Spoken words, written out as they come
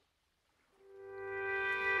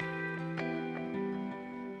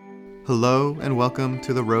Hello and welcome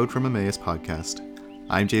to the Road from Emmaus podcast.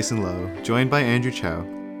 I'm Jason Lowe, joined by Andrew Chow,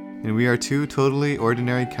 and we are two totally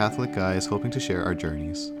ordinary Catholic guys hoping to share our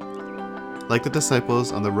journeys. Like the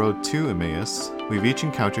disciples on the road to Emmaus, we've each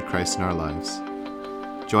encountered Christ in our lives.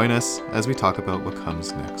 Join us as we talk about what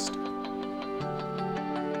comes next.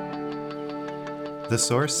 The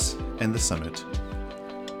source and the summit.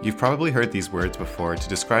 You've probably heard these words before to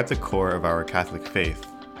describe the core of our Catholic faith,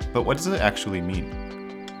 but what does it actually mean?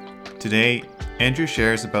 Today, Andrew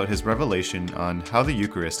shares about his revelation on how the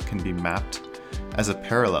Eucharist can be mapped as a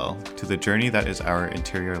parallel to the journey that is our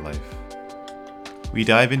interior life. We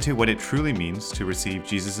dive into what it truly means to receive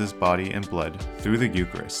Jesus' body and blood through the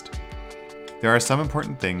Eucharist. There are some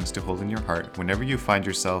important things to hold in your heart whenever you find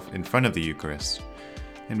yourself in front of the Eucharist,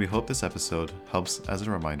 and we hope this episode helps as a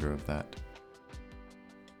reminder of that.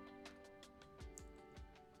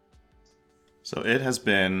 So it has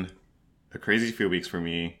been a crazy few weeks for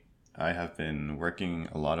me. I have been working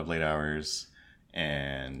a lot of late hours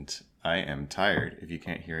and I am tired, if you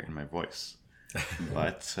can't hear it in my voice.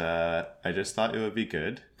 But I just thought it would be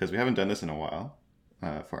good, because we haven't done this in a while,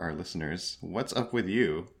 for our listeners. What's up with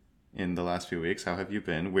you in the last few weeks? How have you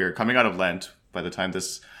been? We're coming out of Lent. By the time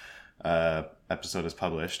this episode is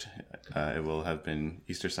published, it will have been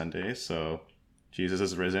Easter Sunday, so Jesus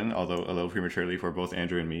is risen, although a little prematurely for both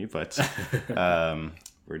Andrew and me, but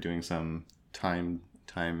we're doing some time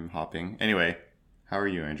hopping. Anyway, how are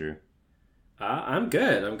you, Andrew? I'm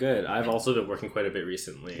good. I've also been working quite a bit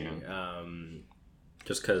recently,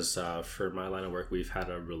 just because for my line of work, we've had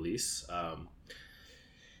a release,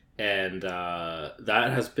 and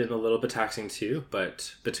that has been a little bit taxing too,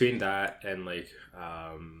 but between that and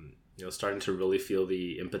starting to really feel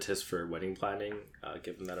the impetus for wedding planning,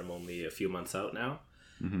 given that I'm only a few months out now.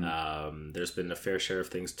 Mm-hmm. There's been a fair share of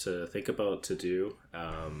things to think about, to do,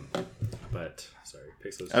 but sorry,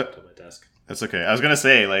 Pixel's on my desk. That's okay. I was gonna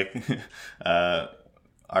say,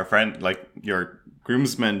 our friend, your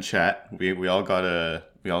groomsmen chat, we all got a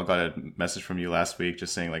message from you last week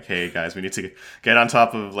just saying hey guys, we need to get on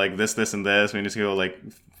top of this and this. We need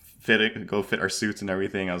to go fit our suits and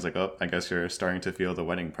everything. I was like, oh, I guess you're starting to feel the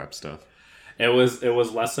wedding prep stuff. It was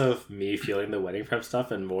less of me feeling the wedding prep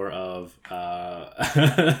stuff and more of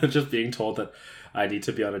just being told that I need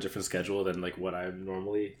to be on a different schedule than what I'm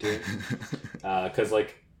normally doing. Because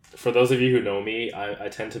for those of you who know me, I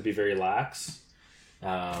tend to be very lax.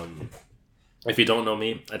 If you don't know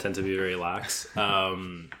me, I tend to be very lax.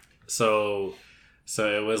 So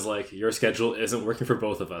it was your schedule isn't working for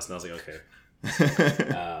both of us, and I was like, okay.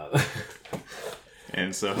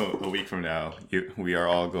 And so a week from now, we are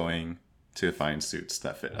all going to find suits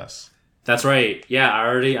that fit us. That's right. Yeah,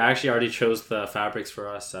 I actually already chose the fabrics for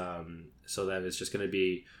us, so that it's just going to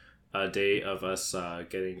be a day of us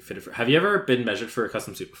getting fitted for. Have you ever been measured for a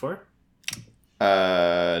custom suit before?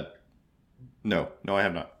 No, I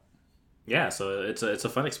have not. Yeah, so it's a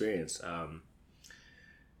fun experience.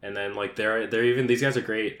 And then they're even, these guys are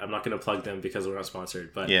great. I'm not going to plug them because we're not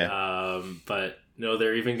sponsored, but yeah. But no,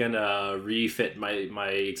 they're even going to refit my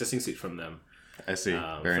existing suit from them. I see.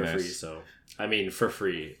 Very for nice. Free, so I mean, for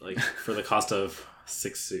free, for the cost of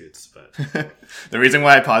 6 suits. But the reason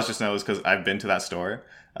why I paused just now is because I've been to that store,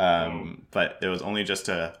 but it was only just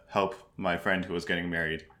to help my friend who was getting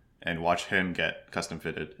married and watch him get custom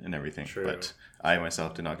fitted and everything. True. But I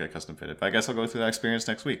myself did not get custom fitted. But I guess I'll go through that experience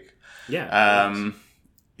next week. Yeah.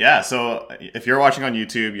 Yeah. So if you're watching on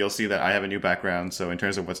YouTube, you'll see that I have a new background. So in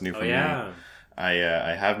terms of what's new for me.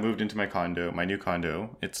 I have moved into my new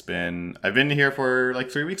condo. I've been here for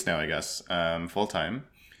 3 weeks now, I guess, full time.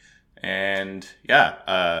 And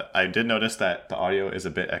I did notice that the audio is a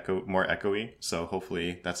bit more echoey. So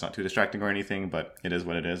hopefully that's not too distracting or anything, but it is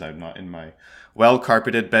what it is. I'm not in my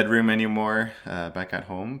well-carpeted bedroom anymore, back at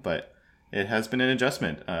home, but it has been an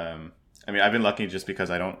adjustment. I've been lucky just because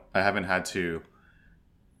I haven't had to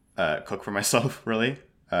cook for myself really,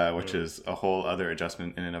 which is a whole other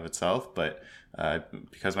adjustment in and of itself. But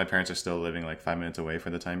because my parents are still living 5 minutes away for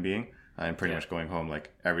the time being, I'm pretty much going home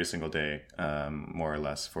every single day, more or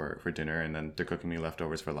less for dinner, and then they're cooking me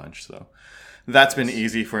leftovers for lunch. So that's been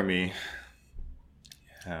easy for me.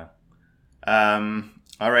 Yeah.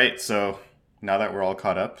 All right. So now that we're all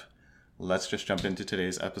caught up, let's just jump into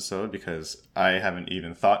today's episode, because I haven't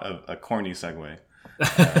even thought of a corny segue.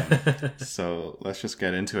 So let's just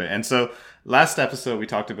get into it. And so last episode we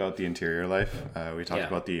talked about the interior life. We talked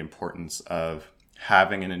about the importance of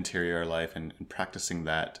having an interior life and practicing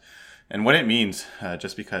that, and what it means,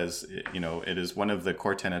 just because it is one of the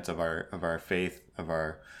core tenets of our faith, of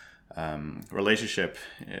our relationship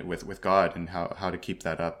with God, and how to keep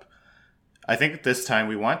that up. I think this time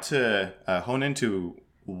we want to hone into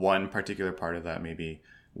one particular part of that maybe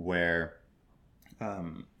where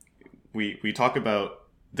we talk about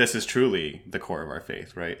this is truly the core of our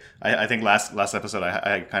faith, right? I think last episode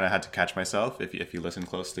I kind of had to catch myself if you listen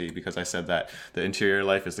closely, because I said that the interior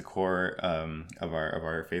life is the core of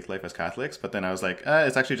our faith life as Catholics, but then I was like,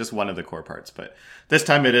 it's actually just one of the core parts. But this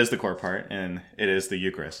time it is the core part, and it is the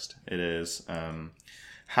Eucharist. It is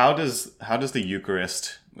how does the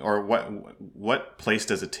Eucharist, or what place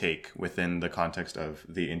does it take within the context of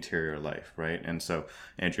the interior life, right? And so,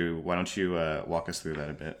 Andrew, why don't you walk us through that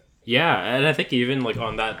a bit? Yeah, and I think even like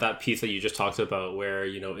on that piece that you just talked about, where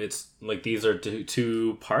it's like these are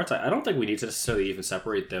two parts. I don't think we need to necessarily even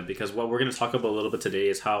separate them, because what we're going to talk about a little bit today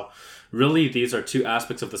is how really these are two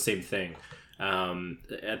aspects of the same thing.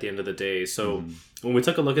 At the end of the day, so when we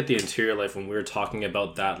took a look at the interior life, when we were talking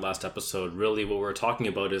about that last episode, really what we're talking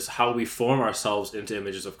about is how we form ourselves into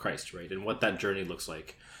images of Christ, right, and what that journey looks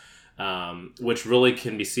like, which really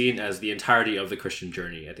can be seen as the entirety of the Christian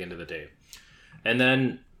journey at the end of the day. And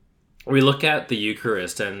then we look at the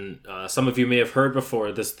Eucharist, and some of you may have heard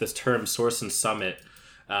before this term source and summit,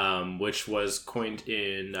 which was coined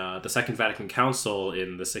in the Second Vatican Council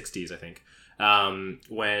in the 60s, I think,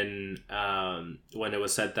 when it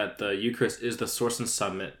was said that the Eucharist is the source and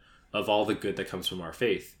summit of all the good that comes from our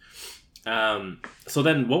faith. So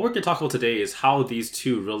then what we're going to talk about today is how these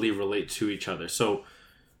two really relate to each other. So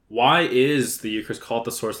why is the Eucharist called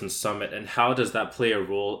the source and summit, and how does that play a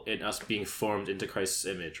role in us being formed into Christ's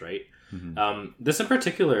image, right? Mm-hmm. This in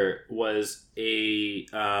particular was a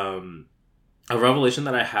revelation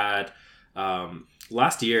that I had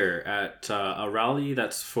last year at a rally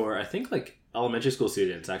that's for, I think, like elementary school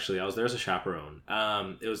students. Actually, I was there as a chaperone.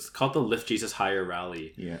 It was called the Lift Jesus Higher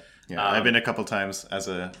rally. Yeah. I've been a couple times as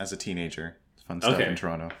a teenager. Fun stuff in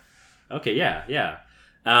Toronto. Okay, yeah.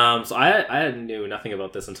 So I knew nothing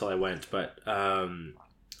about this until I went, but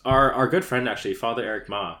our good friend, actually, Father Eric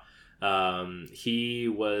Ma, he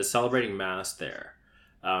was celebrating Mass there,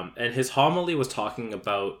 and his homily was talking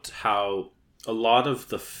about how a lot of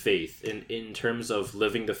the faith, in terms of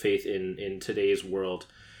living the faith in today's world,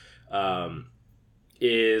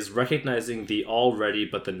 is recognizing the already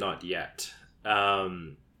but the not yet,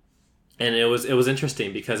 and it was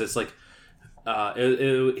interesting because it's like,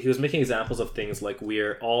 he was making examples of things like we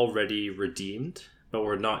are already redeemed, but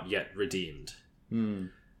we're not yet redeemed.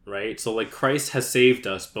 Right? So like Christ has saved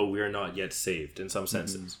us, but we are not yet saved in some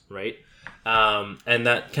senses, right? And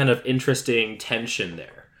that kind of interesting tension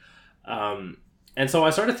there. And so I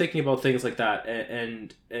started thinking about things like that,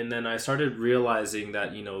 and then I started realizing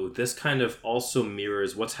that, this kind of also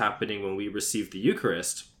mirrors what's happening when we receive the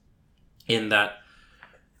Eucharist, in that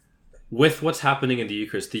with what's happening in the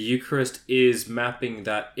Eucharist is mapping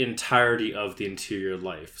that entirety of the interior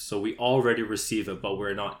life. So we already receive it, but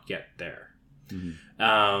we're not yet there.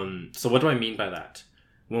 So what do I mean by that?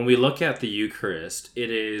 When we look at the Eucharist, it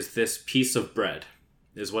is this piece of bread,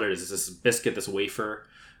 is what it is. It's this biscuit, this wafer,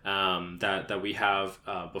 that we have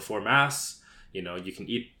before Mass. You can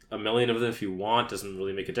eat a million of them if you want, doesn't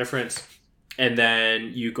really make a difference. And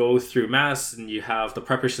then you go through Mass and you have the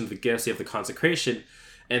preparation of the gifts, you have the consecration,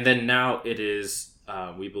 and then now it is,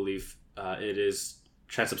 we believe, it is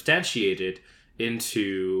transubstantiated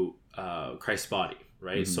into Christ's body,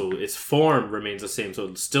 right? So its form remains the same. So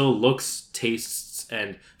it still looks, tastes,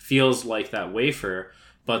 and feels like that wafer,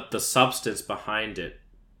 but the substance behind it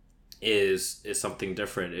is something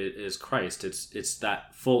different. It is Christ. It's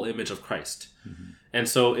that full image of Christ. And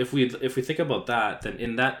so if we think about that, then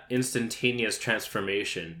in that instantaneous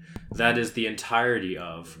transformation, that is the entirety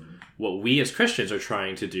of what we as Christians are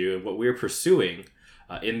trying to do and what we're pursuing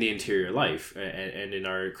in the interior life and in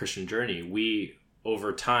our Christian journey. We,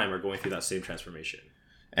 over time, are going through that same transformation.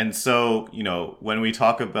 And so, when we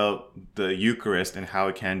talk about the Eucharist and how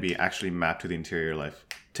it can be actually mapped to the interior life,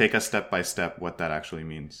 take us step by step what that actually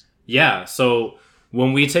means. Yeah, so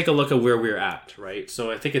when we take a look at where we're at, right? So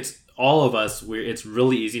I think it's all of us, it's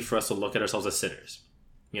really easy for us to look at ourselves as sinners,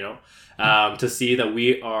 to see that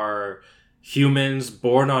we are humans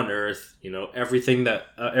born on earth. Everything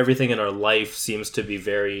in our life seems to be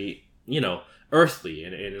very, earthly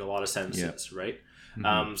in a lot of senses, right?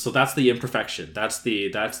 So that's the imperfection. That's the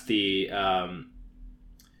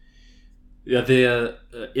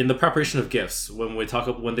in the preparation of gifts, when they talk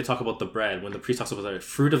about the bread, when the priest talks about the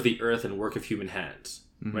fruit of the earth and work of human hands,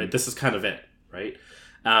 right? This is kind of it, right?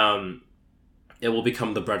 It will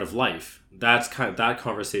become the bread of life. That's that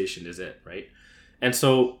conversation is it, right? And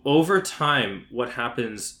so over time, what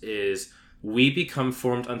happens is we become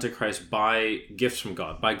formed unto Christ by gifts from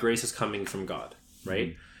God, by graces coming from God,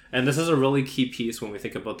 right? And this is a really key piece when we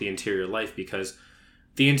think about the interior life, because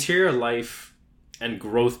the interior life and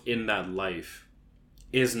growth in that life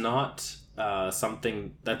is not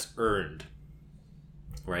something that's earned,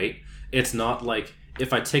 right? It's not like,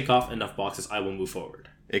 if I tick off enough boxes, I will move forward.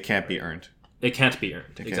 It can't be earned. It can't be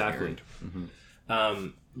earned. Exactly. Mm-hmm.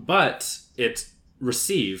 But it's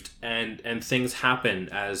received, and things happen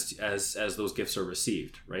as those gifts are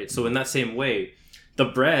received, right? So in that same way, the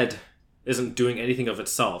bread isn't doing anything of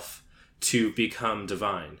itself to become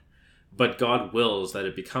divine, but God wills that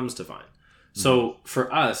it becomes divine. So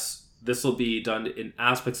for us, this will be done in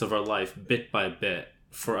aspects of our life, bit by bit,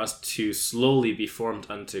 for us to slowly be formed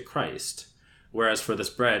unto Christ. Whereas for this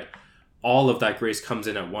bread, all of that grace comes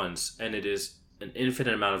in at once, and it is an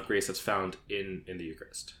infinite amount of grace that's found in the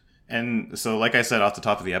Eucharist. And so, like I said off the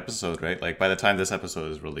top of the episode, right? Like by the time this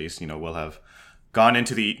episode is released, we'll have gone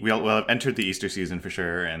into we'll have entered the Easter season for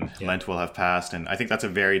sure, and Lent will have passed. And I think that's a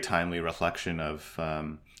very timely reflection of,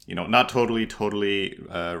 not totally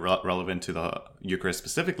relevant to the Eucharist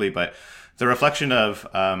specifically, but the reflection of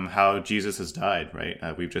how Jesus has died,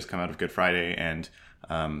 right? We've just come out of Good Friday, and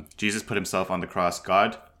Jesus put himself on the cross.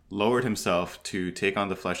 God lowered himself to take on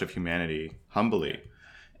the flesh of humanity humbly.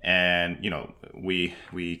 And,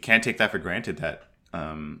 we can't take that for granted that,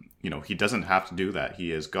 he doesn't have to do that.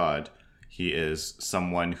 He is God. He is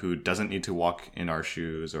someone who doesn't need to walk in our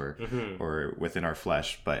shoes or within our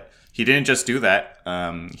flesh. But he didn't just do that.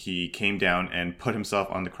 He came down and put himself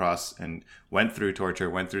on the cross and went through torture,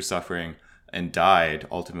 went through suffering, and died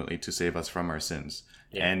ultimately to save us from our sins.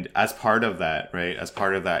 Yeah. And as part of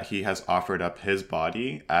that, he has offered up his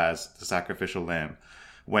body as the sacrificial lamb.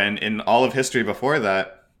 When in all of history before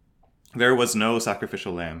that, there was no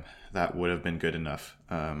sacrificial lamb that would have been good enough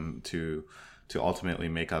to ultimately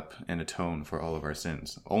make up and atone for all of our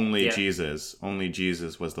sins. Only Jesus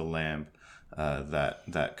was the lamb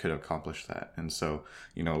that could accomplish that. And so,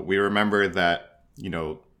 we remember that,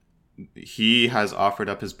 he has offered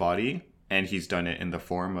up his body, and he's done it in the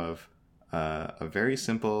form of a very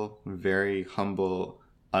simple, very humble,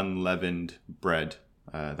 unleavened bread.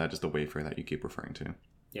 That is the wafer that you keep referring to.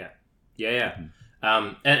 Yeah.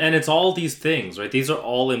 Mm-hmm. And it's all these things, right? These are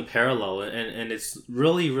all in parallel, and it's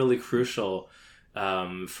really, really crucial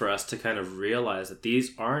for us to kind of realize that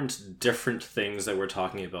these aren't different things that we're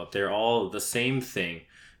talking about. They're all the same thing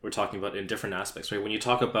we're talking about in different aspects, right? When you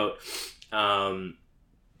talk about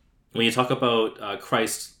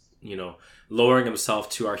Christ, lowering himself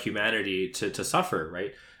to our humanity to suffer,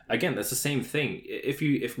 right? Again, that's the same thing. If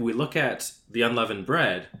we look at the unleavened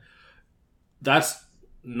bread, that's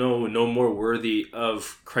no more worthy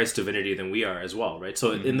of Christ's divinity than we are as well, right?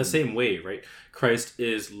 So in the same way, right, Christ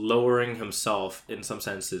is lowering himself in some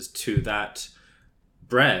senses to that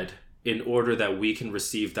bread in order that we can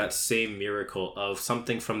receive that same miracle of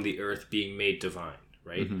something from the earth being made divine,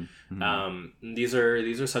 right? These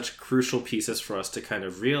are such crucial pieces for us to kind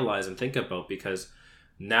of realize and think about, because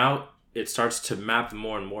now it starts to map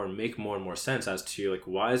more and more and make more and more sense as to, like,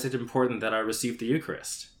 why is it important that I receive the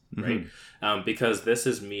Eucharist? Right? Because this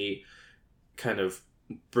is me kind of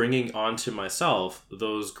bringing onto myself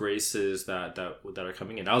those graces that are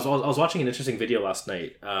coming in. I was watching an interesting video last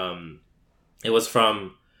night. It was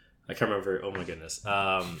from, I can't remember. Oh my goodness.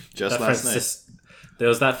 Just last night. There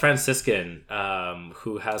was that Franciscan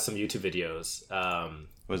who has some YouTube videos.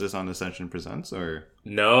 Was this on Ascension Presents or?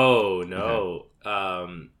 No.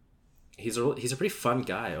 Okay. He's a pretty fun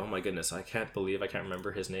guy. Oh my goodness, I can't believe I can't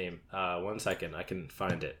remember his name. 1 second, I can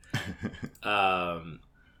find it. But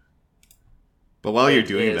while you're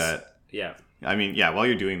doing that, while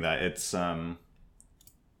you're doing that, it's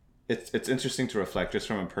interesting to reflect just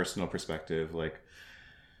from a personal perspective. Like,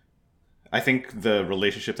 I think the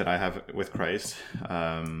relationship that I have with Christ,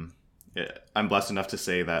 I'm blessed enough to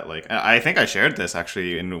say that, like, I think I shared this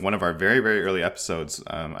actually in one of our very, very early episodes.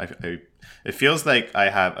 It feels like I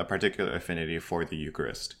have a particular affinity for the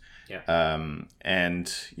Eucharist. Yeah.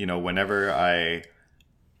 And, whenever I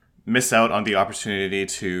miss out on the opportunity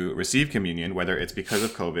to receive communion, whether it's because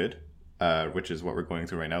of COVID, which is what we're going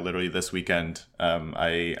through right now, literally this weekend,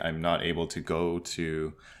 I'm not able to go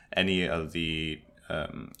to any of the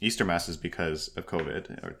Easter Masses because of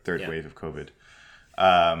COVID, or third wave of COVID.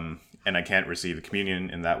 And I can't receive the communion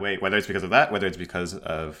in that way, whether it's because of that, whether it's because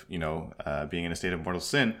of, being in a state of mortal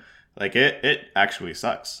sin. Like, it actually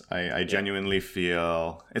sucks. I genuinely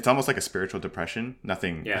feel it's almost like a spiritual depression.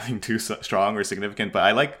 Nothing too strong or significant, but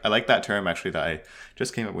I like that term actually that I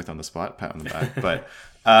just came up with on the spot, pat on the back. But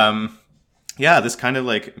this kind of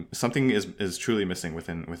like something is truly missing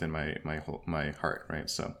within my heart, right?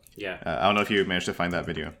 So I don't know if you managed to find that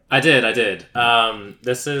video. I did.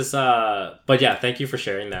 This is but thank you for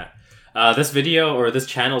sharing that. This video or this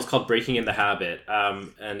channel is called Breaking in the Habit,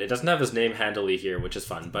 and it doesn't have his name handily here, which is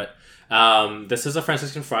fun. But this is a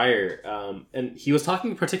Franciscan friar, and he was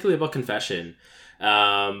talking particularly about confession.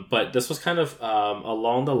 But this was kind of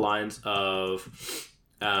along the lines of,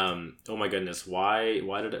 oh my goodness, why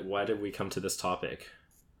did we come to this topic?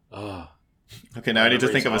 Oh. Okay, now I need to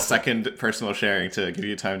think of a second personal sharing to give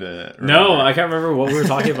you time to remember. No, I can't remember what we were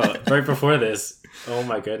talking about right before this. Oh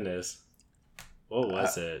my goodness. What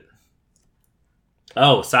was it?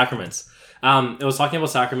 Oh, sacraments. It was talking about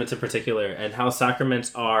sacraments in particular and how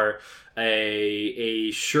sacraments are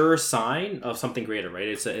a sure sign of something greater, right?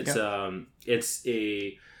 It's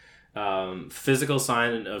a physical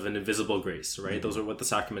sign of an invisible grace, right? Mm-hmm. Those are what the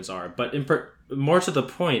sacraments are. But more to the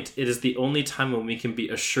point, it is the only time when we can be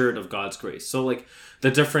assured of God's grace. So like the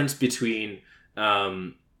difference between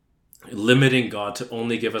limiting God to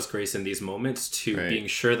only give us grace in these moments to being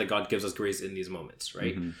sure that God gives us grace in these moments,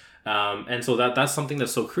 right? Mm-hmm. And so that's something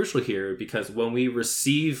that's so crucial here, because when we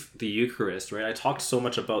receive the Eucharist, right, I talked so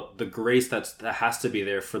much about the grace that has to be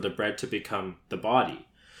there for the bread to become the body.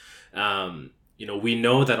 We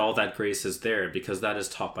know that all that grace is there because that is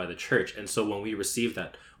taught by the church. And so when we receive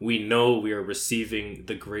that, we know we are receiving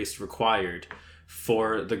the grace required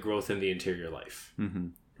for the growth in the interior life, mm-hmm.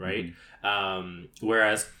 right? Mm-hmm.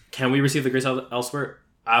 Whereas, can we receive the grace elsewhere?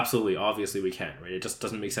 Absolutely, obviously we can, right? It just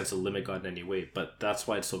doesn't make sense to limit God in any way. But that's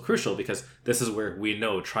why it's so crucial, because this is where we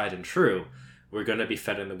know, tried and true, we're going to be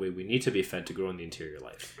fed in the way we need to be fed to grow in the interior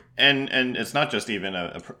life. And it's not just even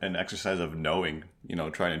an exercise of knowing,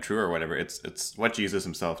 tried and true or whatever. It's what Jesus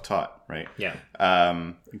himself taught, right? Yeah.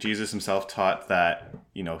 Jesus himself taught that,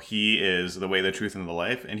 he is the way, the truth, and the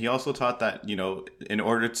life. And he also taught that, in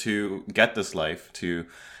order to get this life, to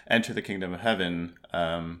enter the kingdom of heaven,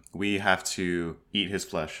 we have to eat his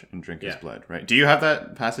flesh and drink his blood, right? Do you have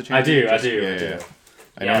that passage? I do.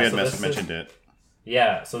 I know we had mentioned it.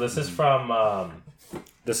 Yeah, so this is from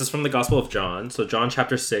the Gospel of John. So John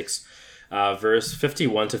chapter 6, verse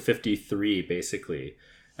 51 to 53, basically.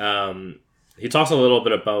 He talks a little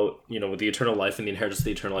bit about, the eternal life and the inheritance of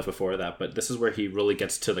the eternal life before that, but this is where he really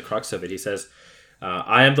gets to the crux of it. He says,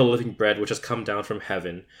 I am the living bread which has come down from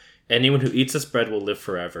heaven. Anyone who eats this bread will live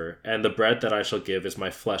forever, and the bread that I shall give is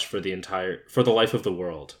my flesh for the life of the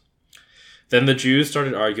world. Then the Jews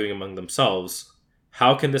started arguing among themselves,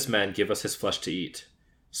 how can this man give us his flesh to eat?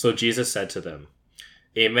 So Jesus said to them,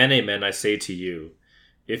 Amen, amen, I say to you,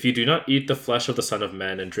 if you do not eat the flesh of the Son of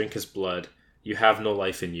Man and drink his blood, you have no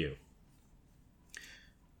life in you.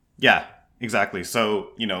 Yeah, exactly.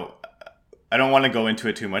 So, I don't want to go into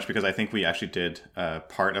it too much because I think we actually did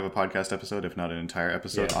part of a podcast episode, if not an entire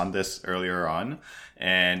episode, on this earlier on.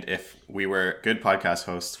 And if we were good podcast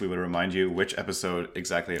hosts, we would remind you which episode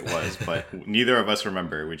exactly it was. But neither of us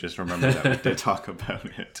remember. We just remember that we did talk about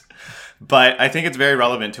it. But I think it's very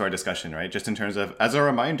relevant to our discussion, right? Just in terms of, as a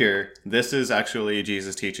reminder, this is actually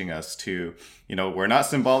Jesus teaching us to, we're not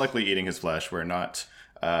symbolically eating his flesh. We're not,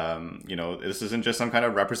 this isn't just some kind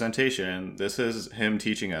of representation. This is him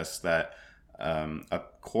teaching us that the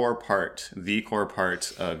core part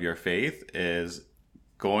of your faith is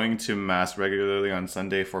going to Mass regularly on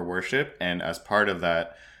Sunday for worship, and as part of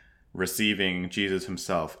that, receiving Jesus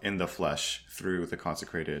himself in the flesh through the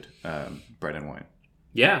consecrated bread and wine.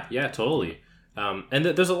 Yeah, totally. And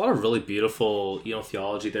there's a lot of really beautiful,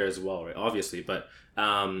 theology there as well, right? Obviously, but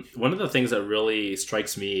one of the things that really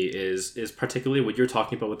strikes me is particularly what you're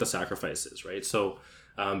talking about with the sacrifices, right? So,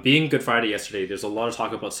 being Good Friday yesterday, there's a lot of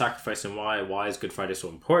talk about sacrifice and why is Good Friday so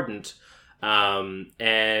important. And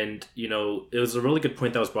it was a really good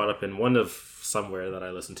point that was brought up in one of somewhere that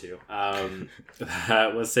I listened to,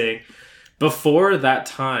 that was saying before that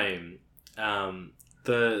time,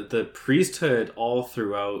 the priesthood all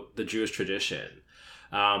throughout the Jewish tradition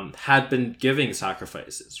had been giving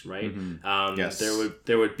sacrifices, right? Mm-hmm. Yes.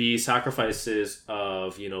 There would be sacrifices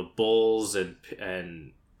of bulls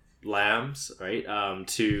and lambs, right?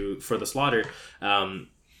 For the slaughter,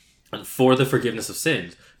 for the forgiveness of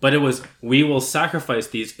sins. But it was, we will sacrifice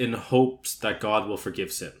these in hopes that God will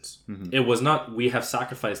forgive sins. Mm-hmm. It was not, we have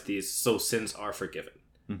sacrificed these so sins are forgiven,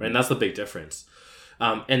 mm-hmm. right? And that's the big difference.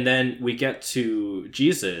 And then we get to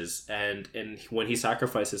Jesus, and when he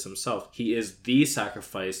sacrifices himself, he is the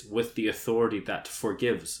sacrifice with the authority that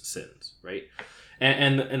forgives sins, right?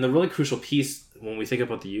 And the really crucial piece when we think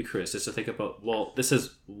about the Eucharist is to think about, well, this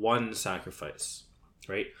is one sacrifice,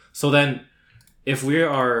 right? So then, if we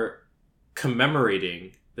are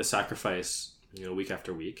commemorating the sacrifice, week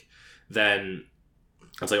after week, then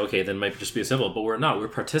it's like, okay, then it might just be a symbol, but we're not. We're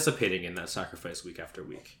participating in that sacrifice week after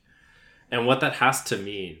week. And what that has to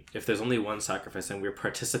mean, if there's only one sacrifice and we're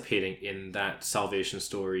participating in that salvation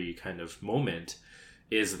story kind of moment,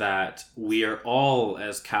 is that we are all,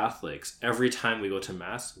 as Catholics, every time we go to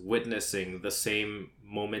Mass, witnessing the same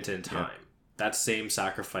moment in time, that same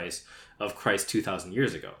sacrifice of Christ 2,000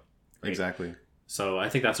 years ago. Right? Exactly. So I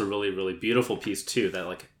think that's a really, really beautiful piece too, that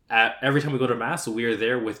like every time we go to Mass, we are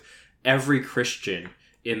there with every Christian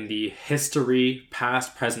in the history,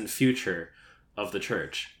 past, present, future of the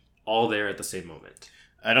church, all there at the same moment.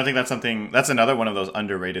 I don't think that's another one of those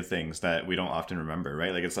underrated things that we don't often remember,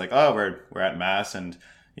 right? Like it's like, oh, we're at Mass and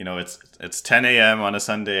it's 10 a.m. on a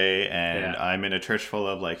Sunday and I'm in a church full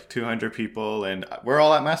of like 200 people and we're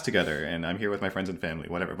all at Mass together and I'm here with my friends and family,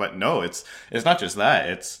 whatever. But no, it's not just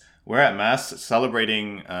that. We're at Mass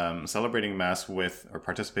celebrating Mass with, or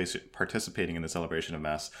participating in the celebration of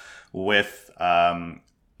Mass with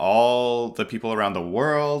all the people around the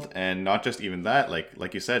world, and not just even that,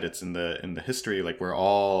 like you said, it's in the history, like we're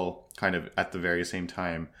all kind of at the very same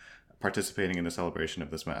time participating in the celebration of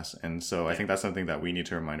this Mass. And so I think that's something that we need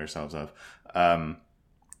to remind ourselves of.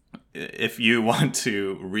 If you want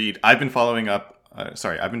to read, I've been following the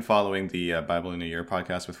Bible in a Year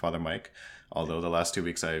podcast with Father Mike, although the last 2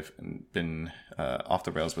 weeks I've been off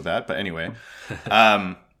the rails with that. But anyway,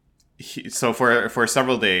 so for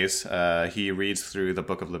several days, he reads through the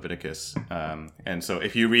book of Leviticus. And so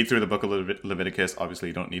if you read through the book of Leviticus, obviously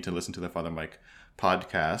you don't need to listen to the Father Mike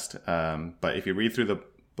podcast. But if you read through the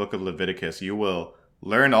book of Leviticus, you will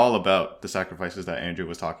learn all about the sacrifices that Andrew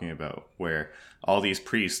was talking about, where all these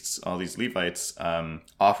priests, all these Levites,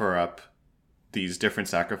 offer up these different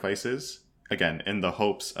sacrifices, again, in the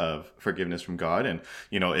hopes of forgiveness from God. And,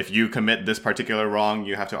 if you commit this particular wrong,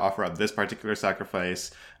 you have to offer up this particular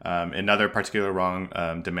sacrifice. Another particular wrong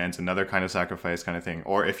demands another kind of sacrifice, kind of thing.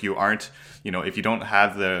 Or if you aren't, if you don't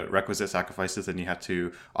have the requisite sacrifices, then you have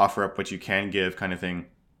to offer up what you can give, kind of thing.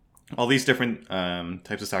 All these different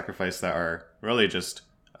types of sacrifice that are really just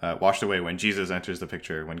washed away when Jesus enters the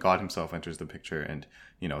picture, when God himself enters the picture. And,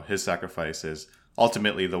 his sacrifice is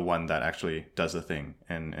ultimately the one that actually does the thing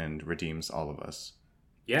and redeems all of us.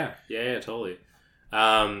 Yeah, totally.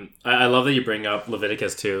 I love that you bring up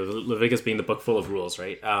Leviticus too. Leviticus being the book full of rules,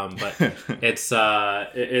 right? But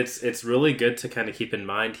it's really good to kind of keep in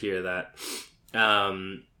mind here that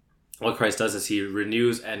what Christ does is he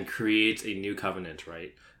renews and creates a new covenant,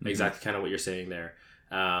 right? Mm-hmm. Exactly kind of what you're saying there.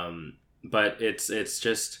 But it's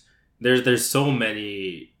just there's so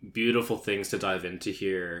many beautiful things to dive into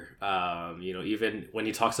here. Even when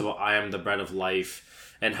he talks about I am the bread of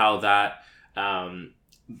life, and how that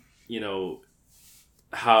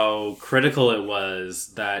how critical it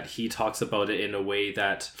was that he talks about it in a way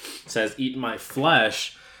that says eat my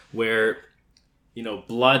flesh, where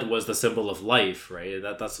blood was the symbol of life, right?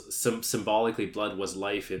 That's symbolically blood was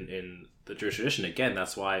life in the Jewish tradition. Again,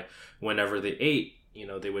 that's why whenever they ate,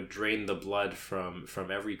 they would drain the blood from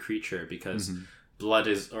every creature, because blood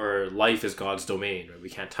is, or life is, God's domain, right? We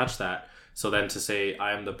can't touch that. So then to say,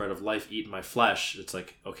 I am the bread of life, eat my flesh, it's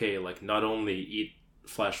like, okay, like not only eat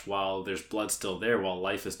flesh while there's blood still there, while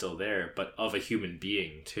life is still there, but of a human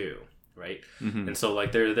being too, right? Mm-hmm. And so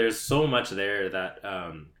like there's so much there that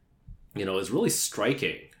is really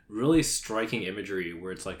striking imagery,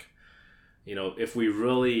 where it's like, if we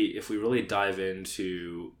really dive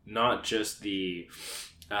into not just like,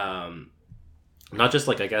 I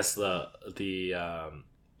guess the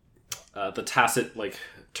tacit like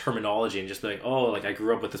terminology and just be like, oh, like I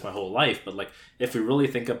grew up with this my whole life, but like if we really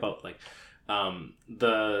think about like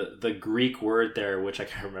the Greek word there, which I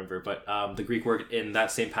can't remember, but the Greek word in that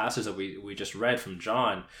same passage that we just read from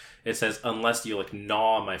John, it says, unless you like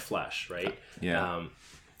gnaw my flesh, right? Yeah.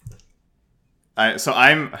 I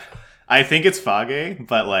think it's phage,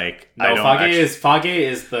 but like no, I don't phage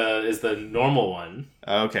is the normal one.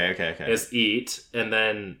 Okay. It's eat, and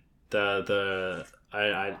then the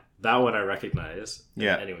that one I recognize.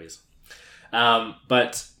 Yeah. Anyways,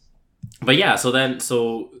 but yeah.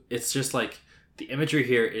 So it's just like the imagery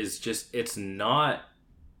here is just, it's not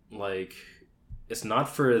for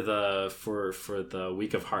the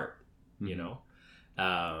weak of heart,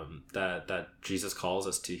 that Jesus calls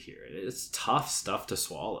us to here. It's tough stuff to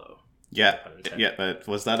swallow. Yeah, but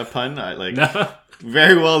was that a pun?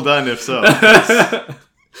 Very well done, if so. But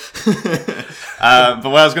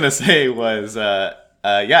what I was gonna say was,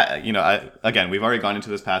 again, we've already gone into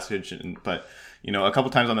this passage, but a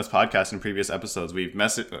couple times on this podcast in previous episodes, we've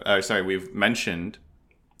mentioned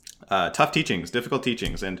tough teachings, difficult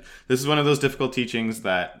teachings, and this is one of those difficult teachings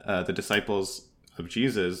that the disciples of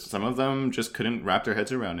Jesus, some of them just couldn't wrap their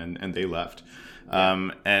heads around, and they left.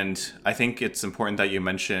 And I think it's important that you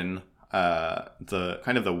mention the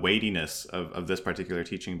kind of the weightiness of this particular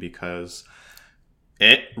teaching, because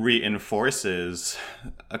it reinforces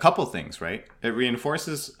a couple things, right? It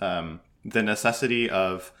reinforces the necessity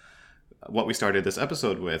of what we started this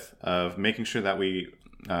episode with, of making sure that we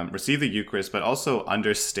receive the Eucharist, but also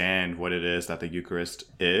understand what it is that the Eucharist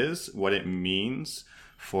is, what it means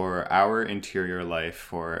for our interior life,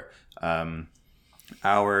 for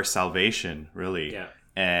our salvation, really. Yeah.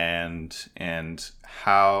 And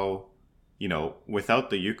how, without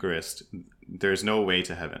the Eucharist, there's no way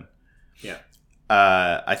to heaven. Yeah.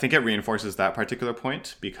 I think it reinforces that particular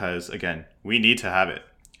point because, again, we need to have it.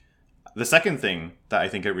 The second thing that I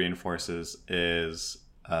think it reinforces is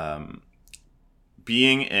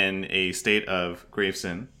being in a state of grave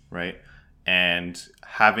sin, right? And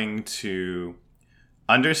having to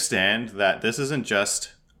understand that this isn't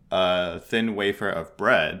just a thin wafer of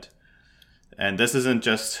bread, and this isn't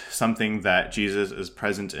just something that Jesus is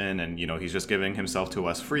present in and, he's just giving himself to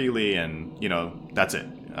us freely and, that's it.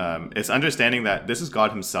 It's understanding that this is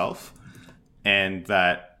God himself and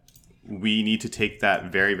that we need to take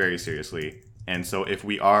that very, very seriously. And so if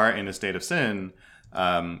we are in a state of sin,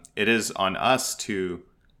 it is on us to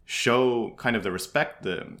show kind of the respect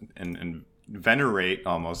and venerate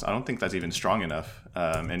almost. I don't think that's even strong enough.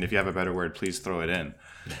 And if you have a better word, please throw it in.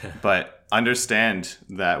 But understand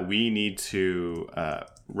that we need to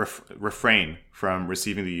refrain from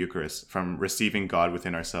receiving the Eucharist, from receiving God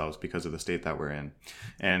within ourselves because of the state that we're in.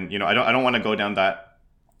 And, I don't want to go down that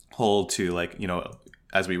hole to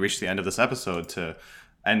as we reach the end of this episode to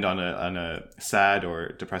end on a sad or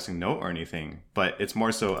depressing note or anything, but it's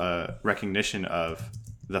more so a recognition of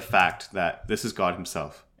the fact that this is God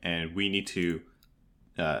himself, and we need to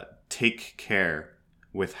take care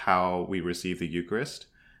with how we receive the Eucharist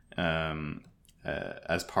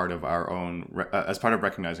as part of our own, as part of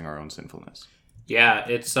recognizing our own sinfulness. Yeah,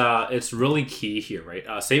 it's really key here, right?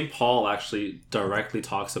 St. Paul actually directly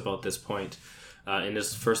talks about this point in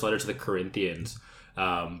his first letter to the Corinthians.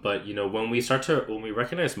 But when we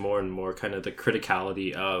recognize more and more kind of the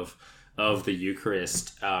criticality of the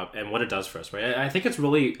Eucharist and what it does for us, right? I think it's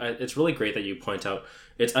really great that you point out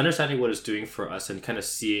it's understanding what it's doing for us and kind of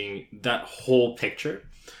seeing that whole picture.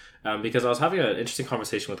 Because I was having an interesting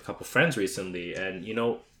conversation with a couple friends recently, and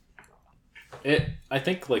I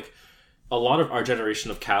think a lot of our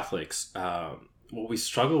generation of Catholics, what we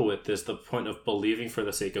struggle with is the point of believing for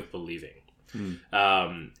the sake of believing.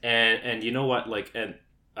 And you know what, and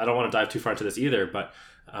I don't want to dive too far into this either, but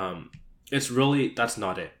it's really, that's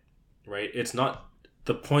not it, right? It's not,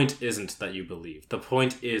 the point isn't that you believe. The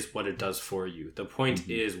point is what it does for you. The point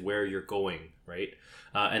is where you're going, right?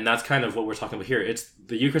 And that's kind of what we're talking about here. It's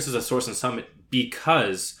the Eucharist is a source and summit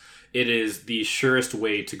because it is the surest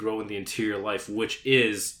way to grow in the interior life, which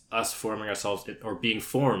is us forming ourselves or being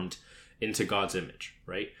formed into God's image,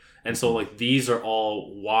 right? And so these are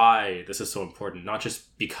all why this is so important, not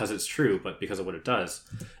just because it's true, but because of what it does.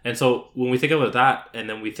 And so when we think about that, and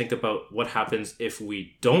then we think about what happens if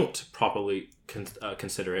we don't properly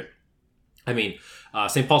consider it, I mean,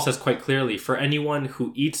 St. Paul says quite clearly, for anyone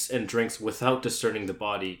who eats and drinks without discerning the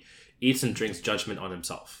body, eats and drinks judgment on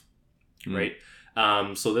himself, right?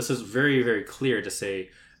 So this is very, very clear to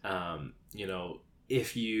say,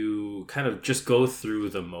 if you kind of just go through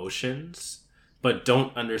the motions, but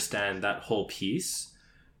don't understand that whole piece,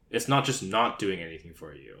 it's not just not doing anything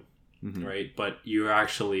for you, right? But you're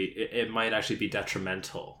actually, it might actually be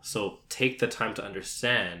detrimental. So take the time to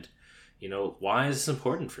understand, why is this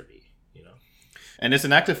important for me? And it's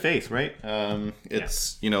an act of faith, right?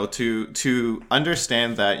 It's, to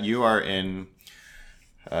understand that you are in,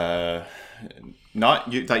 that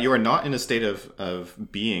you are not in a state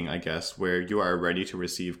of being, I guess, where you are ready to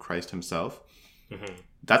receive Christ himself.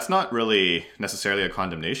 That's not really necessarily a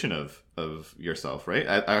condemnation of yourself, right?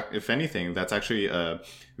 If anything, that's actually a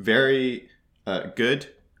very good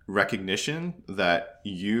recognition that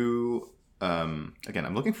you, again,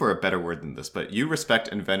 I'm looking for a better word than this, but you respect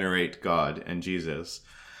and venerate God and Jesus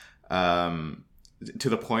to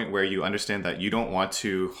the point where you understand that you don't want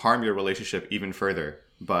to harm your relationship even further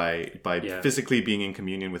by physically being in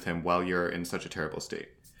communion with him while you're in such a terrible state.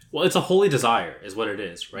 Well, it's a holy desire is what it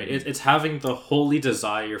is, right? It's having the holy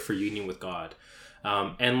desire for union with God.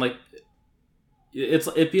 And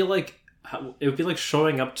it'd be like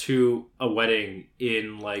showing up to a wedding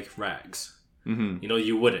in rags.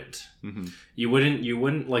 You wouldn't. You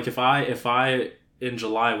wouldn't if I in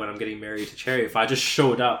July when I'm getting married to Cherry, if I just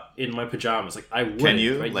showed up in my pajamas, I wouldn't. Can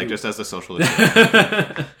you? Right? Just as a social we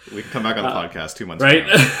can come back on the podcast 2 months right?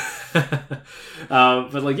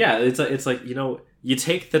 But it's you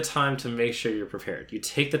take the time to make sure you're prepared. You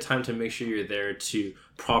take the time to make sure you're there to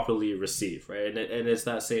properly receive, right? And it's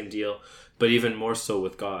that same deal, but even more so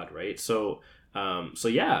with God, right? So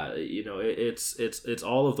yeah, it's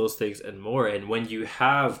all of those things and more. And when you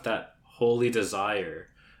have that holy desire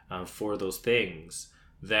for those things,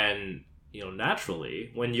 then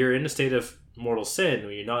naturally, when you're in a state of mortal sin,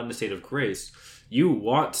 when you're not in a state of grace, you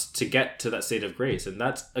want to get to that state of grace, and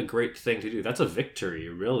that's a great thing to do. That's a victory,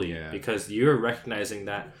 really, because you're recognizing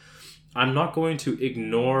that I'm not going to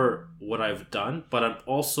ignore what I've done, but I'm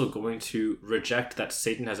also going to reject that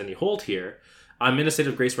Satan has any hold here. I'm in a state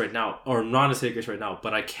of grace right now, or not in a state of grace right now,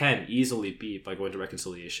 but I can easily be by going to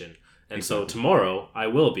reconciliation. And exactly. So tomorrow I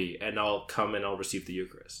will be, and I'll come and I'll receive the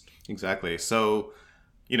Eucharist. Exactly. So,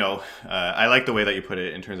 I like the way that you put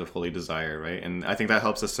it in terms of holy desire, right? And I think that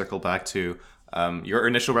helps us circle back to your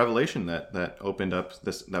initial revelation that we opened up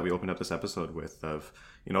this episode with, of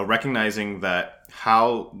recognizing that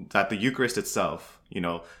the Eucharist itself,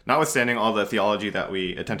 notwithstanding all the theology that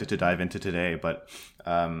we attempted to dive into today, but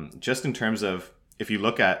just in terms of, if you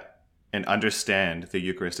look at and understand the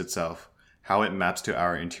Eucharist itself, how it maps to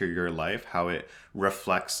our interior life, how it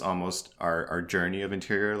reflects almost our journey of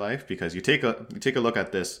interior life, because you take a look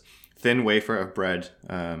at this thin wafer of bread,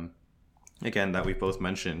 again, that we both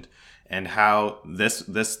mentioned, and how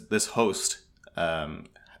this host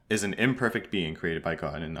is an imperfect being created by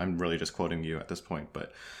God. And I'm really just quoting you at this point,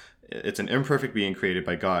 but it's an imperfect being created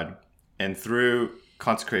by God. And through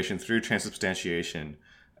consecration, through transubstantiation,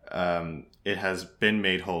 it has been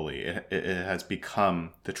made holy. It has become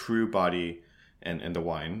the true body and the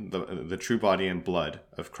wine, the true body and blood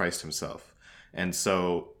of Christ himself. And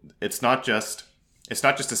so it's not just a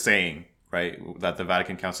saying, right, that the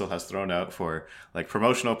Vatican Council has thrown out for like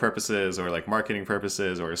promotional purposes or like marketing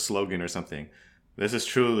purposes or a slogan or something. This is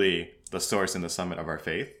truly the source and the summit of our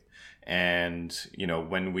faith. And,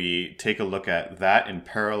 when we take a look at that in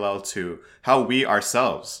parallel to how we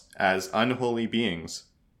ourselves as unholy beings,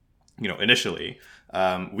 initially,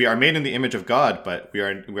 we are made in the image of God, but we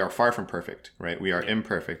are far from perfect, right? We are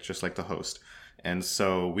imperfect, just like the host. And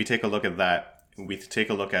so we take a look at that. We take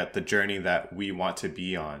a look at the journey that we want to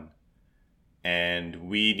be on. And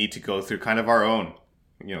we need to go through kind of our own,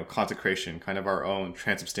 consecration, kind of our own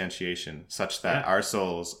transubstantiation, such that our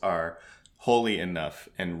souls are holy enough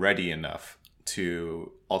and ready enough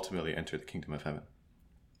to ultimately enter the kingdom of heaven.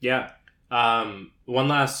 Yeah. One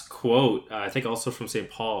last quote, I think also from St.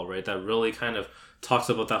 Paul, right, that really kind of talks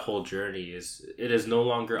about that whole journey is, it is no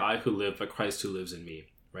longer I who live, but Christ who lives in me,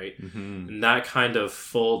 right? Mm-hmm. And that kind of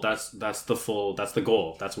that's the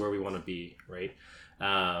goal. That's where we want to be, right?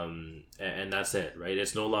 And that's it, right?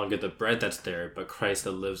 It's no longer the bread that's there, but Christ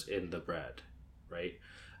that lives in the bread, right?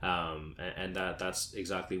 And that's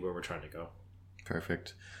exactly where we're trying to go.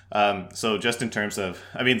 Perfect. So just in terms of,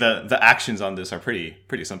 the actions on this are pretty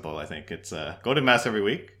simple. I think it's go to Mass every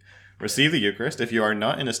week, receive the Eucharist. If you are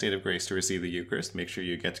not in a state of grace to receive the Eucharist, make sure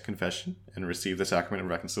you get to confession and receive the sacrament of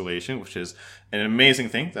reconciliation, which is an amazing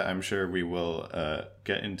thing that I'm sure we will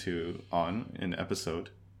get into on an episode.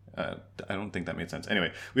 I don't think that made sense.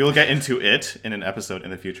 Anyway, we will get into it in an episode in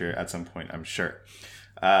the future at some point, I'm sure.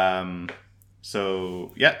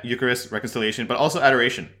 So yeah, Eucharist, reconciliation, but also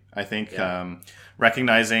adoration. I think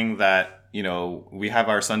recognizing that, we have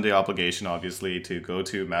our Sunday obligation, obviously, to go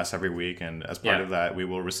to Mass every week. And as part of that, we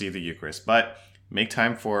will receive the Eucharist. But make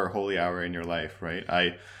time for Holy Hour in your life, right?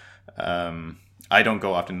 I don't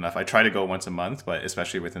go often enough. I try to go once a month, but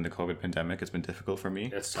especially within the COVID pandemic, it's been difficult for me.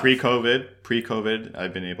 Pre-COVID,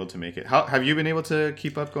 I've been able to make it. How have you been able to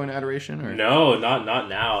keep up going to adoration? Or? No, not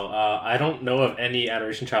now. I don't know of any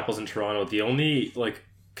adoration chapels in Toronto. The only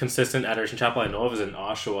consistent adoration chapel I know of is in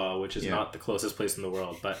Oshawa, which is not the closest place in the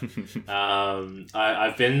world. But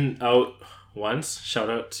I've been out once. Shout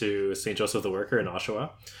out to St. Joseph the Worker in Oshawa,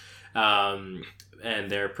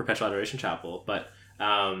 and their perpetual adoration chapel. But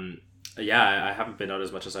I haven't been out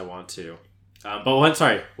as much as I want to. I know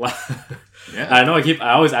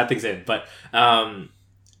I always add things in, but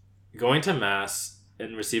going to Mass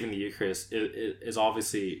and receiving the Eucharist is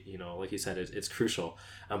obviously, like you said, it's crucial.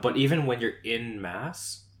 But even when you're in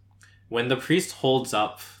Mass, when the priest holds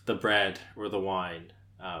up the bread or the wine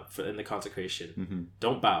in the consecration,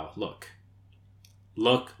 don't bow. Look.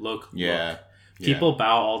 Yeah. People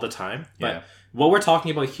bow all the time, but what we're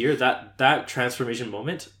talking about here, that transformation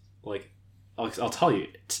moment, I'll tell you,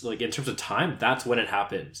 in terms of time, that's when it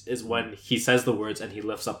happens, is when he says the words and he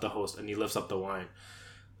lifts up the host and he lifts up the wine.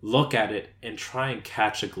 Look at it and try and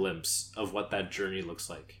catch a glimpse of what that journey looks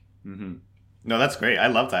like. Mm-hmm. No, that's great. I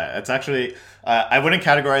love that. It's actually, I wouldn't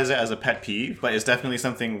categorize it as a pet peeve, but it's definitely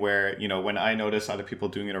something where, when I notice other people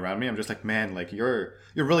doing it around me, I'm just like, man, you're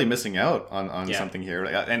really missing out on something here.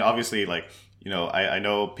 And obviously, I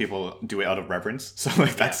know people do it out of reverence, so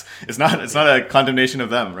like it's not a condemnation of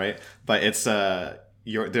them, right? But it's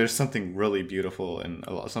there's something really beautiful and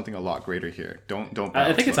something a lot greater here. Don't.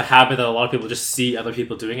 I think it's a habit that a lot of people just see other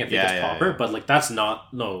people doing it, think it's proper, but like that's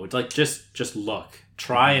not. No, it's like just look,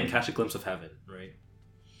 try and catch a glimpse of heaven, right?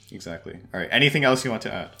 Exactly. All right. Anything else you want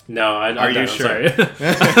to add? No, are you sure?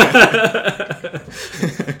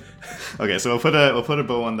 Okay, so we'll put a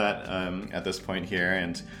bow on that at this point here,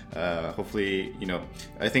 and hopefully,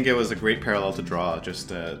 I think it was a great parallel to draw, just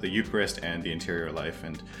the Eucharist and the interior life,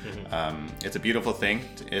 and it's a beautiful thing.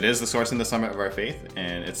 It is the source and the summit of our faith,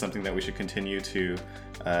 and it's something that we should continue to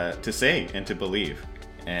say and to believe.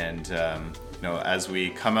 And as we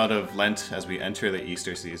come out of Lent, as we enter the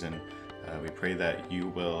Easter season, we pray that you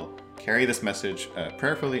will carry this message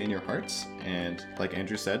prayerfully in your hearts, and like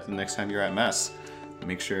Andrew said, the next time you're at Mass,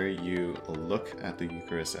 make sure you look at the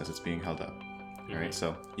Eucharist as it's being held up. All right,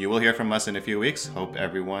 so you will hear from us in a few weeks. Hope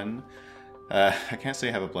everyone, I can't say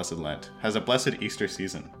have a blessed Lent, has a blessed Easter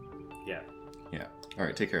season. Yeah. All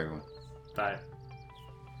right, take care, everyone. Bye.